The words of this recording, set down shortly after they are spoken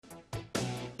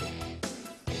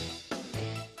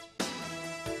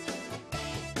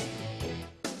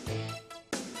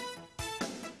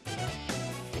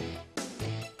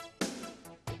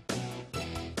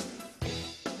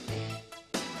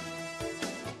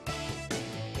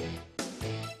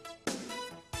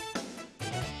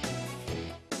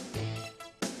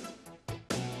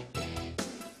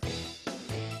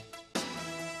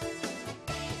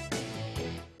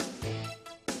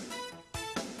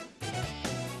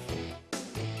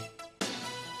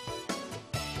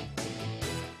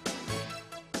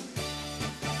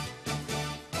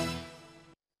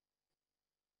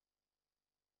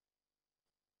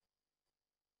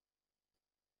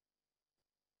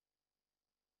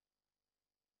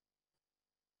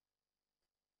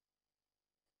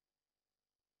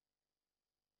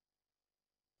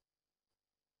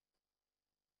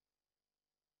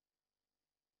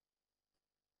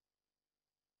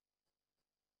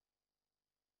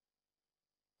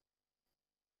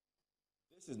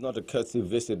This is not a courtesy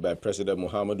visit by President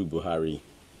Muhammadu Buhari.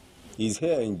 He's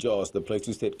here in Jos, the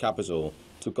Plateau State capital,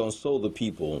 to console the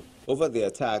people over the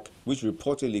attack which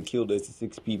reportedly killed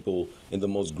 86 people in the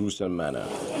most gruesome manner.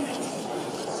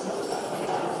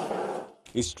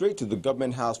 He's straight to the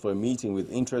government house for a meeting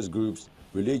with interest groups,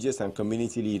 religious and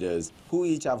community leaders who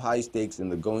each have high stakes in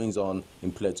the goings-on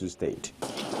in Plateau State.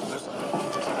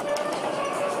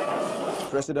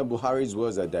 President Buhari's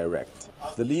words are direct.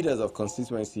 The leaders of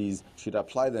constituencies should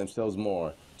apply themselves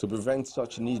more to prevent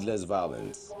such needless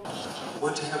violence.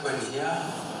 What happened here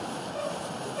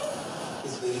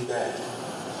is very bad.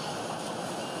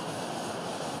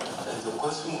 And the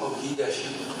costume of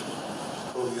leadership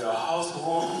from your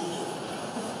household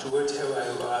to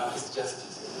whatever you are is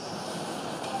justice.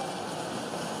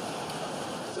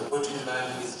 The bottom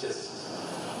line is justice.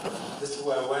 This is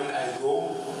why when I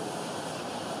go,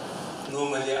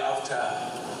 normally after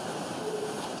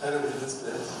terrible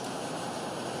incidents,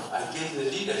 I get the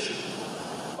leadership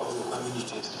of the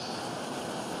communities,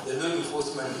 the law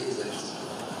enforcement agents,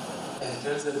 and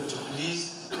tell them to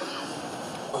please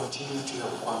continue to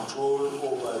have control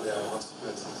over their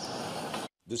consequences.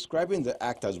 Describing the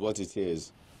act as what it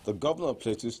is, the governor of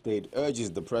Plateau State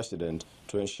urges the president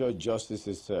to ensure justice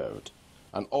is served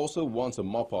and also wants a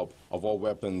mop-up of all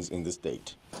weapons in the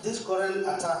state. This current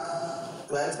attack,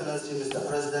 Your Excellency, Mr.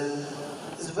 President,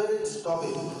 is very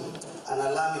disturbing and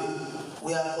alarming.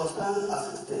 We are concerned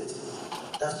as a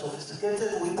state that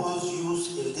sophisticated weapons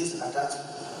used in this attack,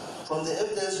 from the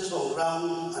evidences on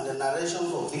ground and the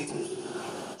narrations of victims,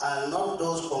 are not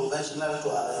those conventional to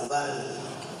our environment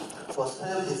for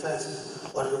self-defense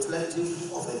or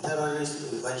reflective of a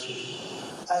terrorist invasion.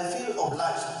 I feel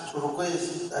obliged to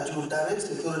request that you direct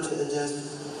security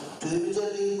agents to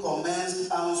immediately commence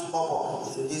arms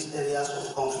mop-up in these areas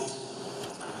of conflict.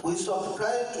 We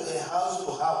subscribe to a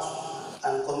house-to-house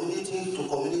and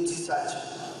community-to-community search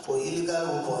for illegal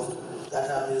weapons that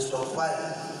have been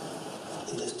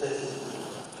stockpiled in the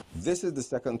state. This is the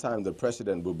second time the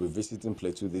president will be visiting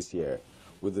Plateau this year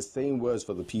with the same words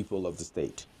for the people of the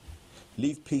state.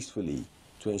 Live peacefully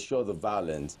to ensure the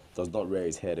violence does not rear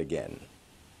its head again.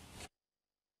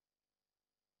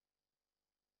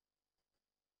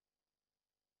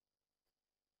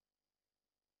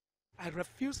 I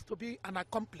refuse to be an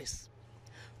accomplice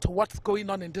to what's going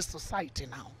on in this society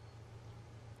now.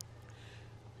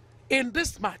 In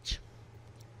this march,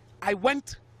 I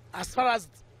went as far as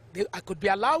I could be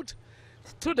allowed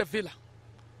to the villa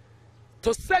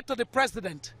to say to the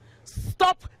president,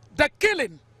 stop the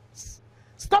killing.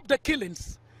 Stop the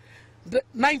killings.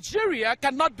 Nigeria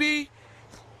cannot be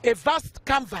a vast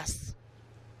canvas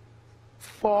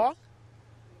for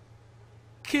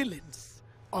killings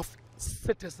of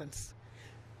citizens.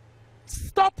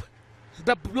 Stop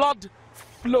the blood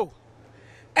flow,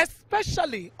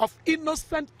 especially of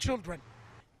innocent children.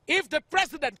 If the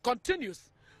president continues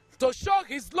to show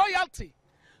his loyalty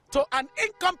to an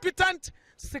incompetent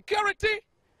security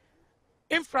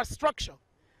infrastructure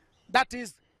that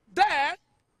is there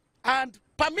and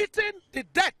permitting the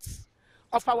deaths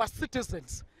of our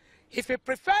citizens, if he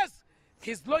prefers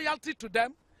his loyalty to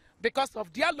them because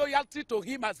of their loyalty to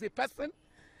him as a person,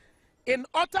 in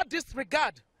utter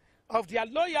disregard of their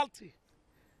loyalty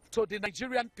to the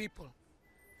Nigerian people,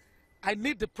 I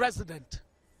need the president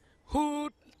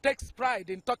who takes pride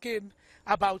in talking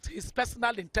about his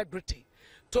personal integrity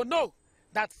to know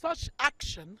that such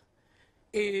action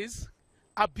is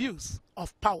abuse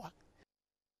of power.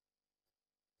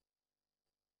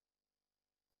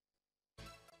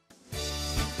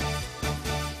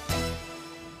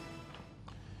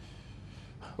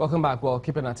 Welcome back. Well,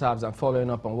 keeping our tabs and following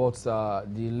up on what's the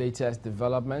latest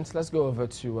developments, let's go over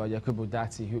to Yakubu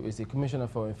Dati, who is the Commissioner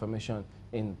for Information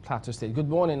in Plateau State. Good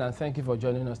morning and thank you for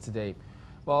joining us today.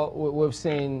 Well, we've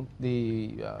seen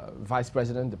the Vice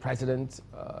President, the President,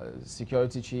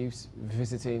 security chiefs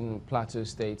visiting Plateau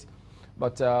State.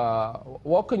 But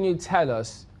what can you tell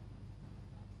us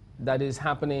that is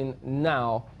happening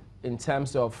now in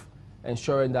terms of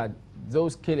ensuring that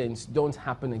those killings don't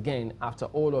happen again after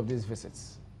all of these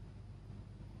visits?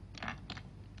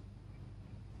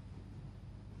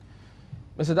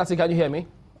 Mr. Dati, can you hear me?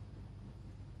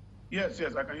 Yes,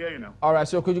 I can hear you now. All right,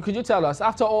 so could you tell us,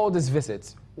 after all these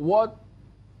visits, what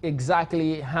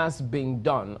exactly has been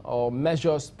done or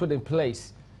measures put in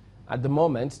place at the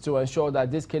moment to ensure that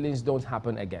these killings don't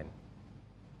happen again?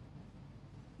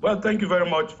 Well, thank you very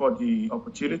much for the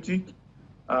opportunity.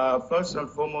 First and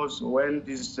foremost, when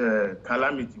this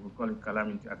calamity, we call it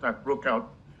calamity, attack broke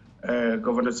out,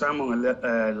 Governor Simon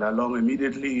Lalong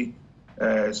immediately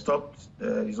stopped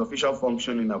his official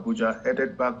function in Abuja,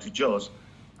 headed back to Jos,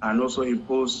 and also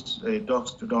imposed a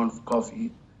dusk-to-dawn curfew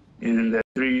in the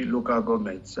 3 local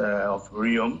governments of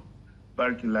Riom,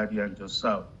 Barkiladi, and Jos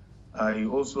South. He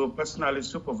also personally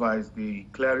supervised the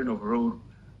clearing of road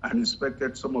and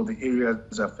inspected some of the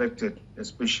areas affected,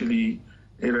 especially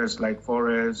areas like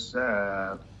Forest,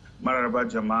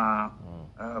 Mararaba Jama,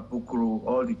 Bukuru,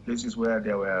 all the places where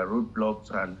there were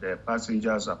roadblocks and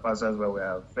passengers or passers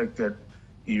were affected.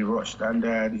 He rushed. And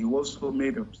he also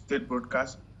made a state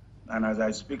broadcast. And as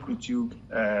I speak with you,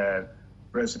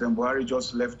 President Buhari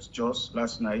just left Jos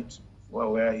last night,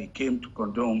 where he came to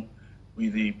condone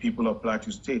with the people of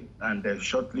Plateau State. And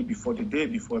shortly before, the day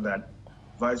before that,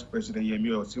 Vice President Yemi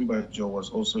Osinbajo was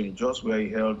also in Jos, where he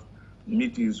held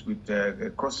meetings with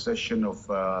a cross-section of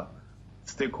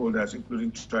stakeholders,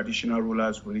 including traditional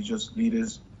rulers, religious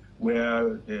leaders,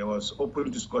 where there was open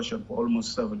discussion for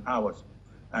almost 7 hours.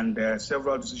 And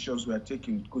several decisions were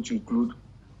taken, which include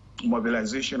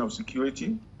mobilization of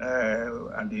security,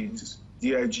 and the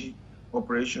DIG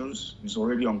operations is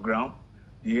already on ground.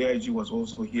 The AIG was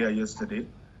also here yesterday,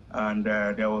 and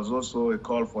there was also a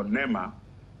call for NEMA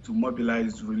to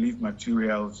mobilize relief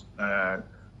materials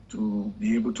to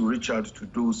be able to reach out to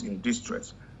those in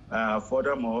distress.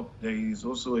 Furthermore, there is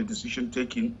also a decision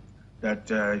taken that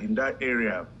in that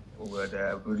area,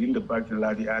 within the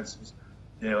Barkiladi axis,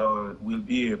 there will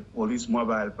be a police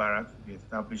mobile barrack to be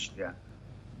established there,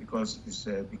 because it's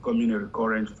becoming a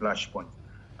recurrent flashpoint.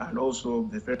 And also,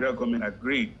 the federal government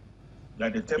agreed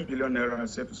that the 10 billion naira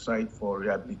set aside for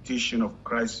rehabilitation of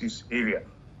crisis area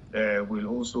will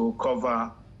also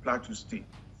cover Plateau State,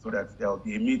 so that there will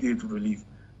be immediate relief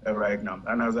right now.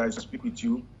 And as I speak with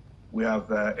you, we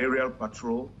have aerial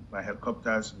patrol by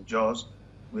helicopters in Jos.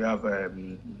 We have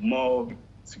more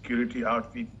security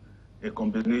outfit, a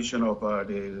combination of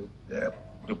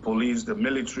the police, the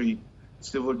military,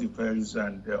 civil defense,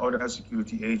 and other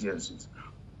security agencies.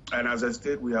 And as I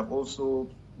said, we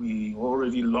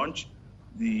already launched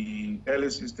the early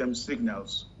system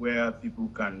signals, where people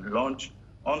can launch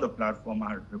on the platform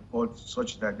and report,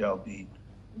 such that there will be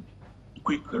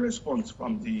quick response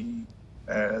from the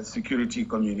security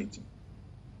community.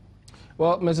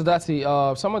 Well, Mr.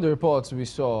 Dati, some of the reports we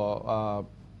saw,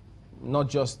 not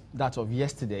just that of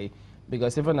yesterday,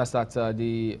 because even as at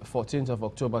the 14th of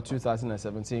October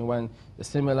 2017, when the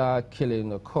similar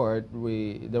killing occurred,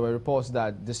 there were reports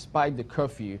that despite the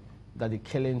curfew, that the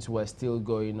killings were still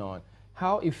going on.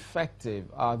 How effective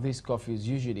are these curfews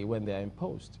usually when they are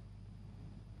imposed?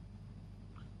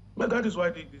 But that is why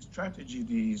the strategy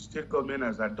the state government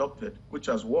has adopted, which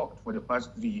has worked for the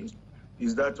past 3 years,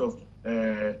 is that of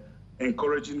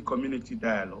encouraging community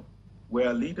dialogue,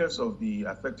 where leaders of the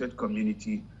affected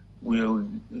community will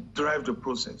drive the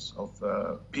process of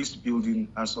peace building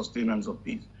and sustenance of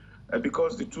peace.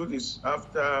 Because the truth is,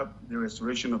 after the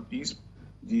restoration of peace,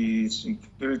 the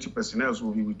security personnel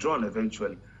will be withdrawn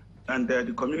eventually, and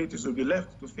the communities will be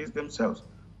left to face themselves.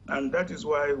 And that is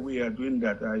why we are doing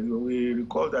that. We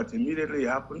recall that immediately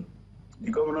happened,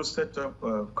 the governor set up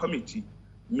a committee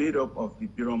made up of the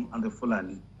Birom and the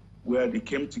Fulani, where they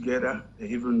came together. They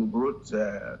even wrote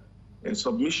a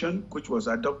submission, which was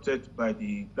adopted by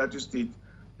the Plateau State.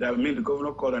 The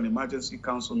governor called an emergency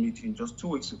council meeting just 2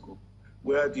 weeks ago,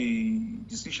 where the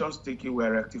decisions taken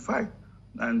were rectified.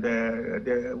 And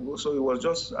so it was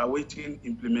just awaiting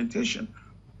implementation.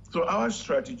 So our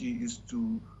strategy is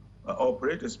to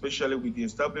operate, especially with the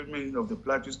establishment of the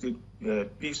Plateau State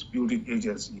Peace Building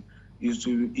Agency, is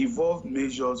to evolve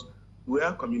measures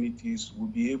where communities will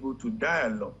be able to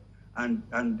dialogue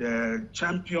and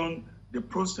champion the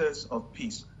process of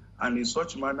peace. And in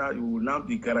such manner, it will now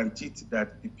be guaranteed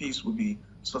that the peace will be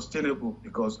sustainable,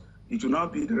 because it will now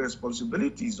be the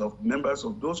responsibilities of members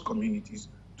of those communities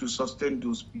to sustain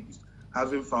those peace,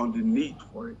 having found the need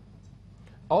for it.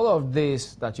 All of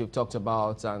this that you've talked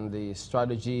about and the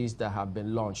strategies that have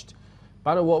been launched,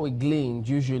 part of what we gleaned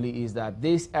usually is that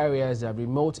these areas are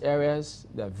remote areas,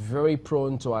 they're very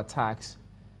prone to attacks.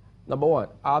 Number one,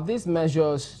 are these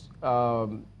measures, are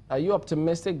you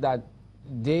optimistic that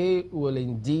they will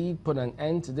indeed put an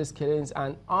end to these killings,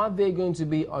 and are they going to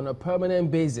be on a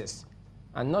permanent basis?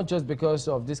 And not just because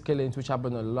of these killings which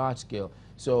happen on a large scale.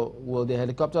 So will the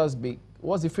helicopters be,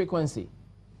 what's the frequency?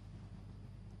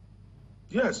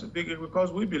 Yes,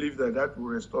 because we believe that that will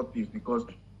restore peace, because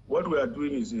what we are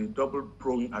doing is a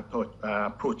double-pronged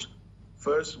approach.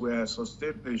 First, we are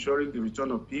ensuring the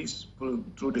return of peace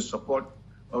through the support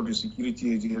of the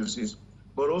security agencies,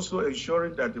 but also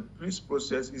ensuring that the peace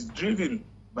process is driven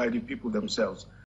by the people themselves.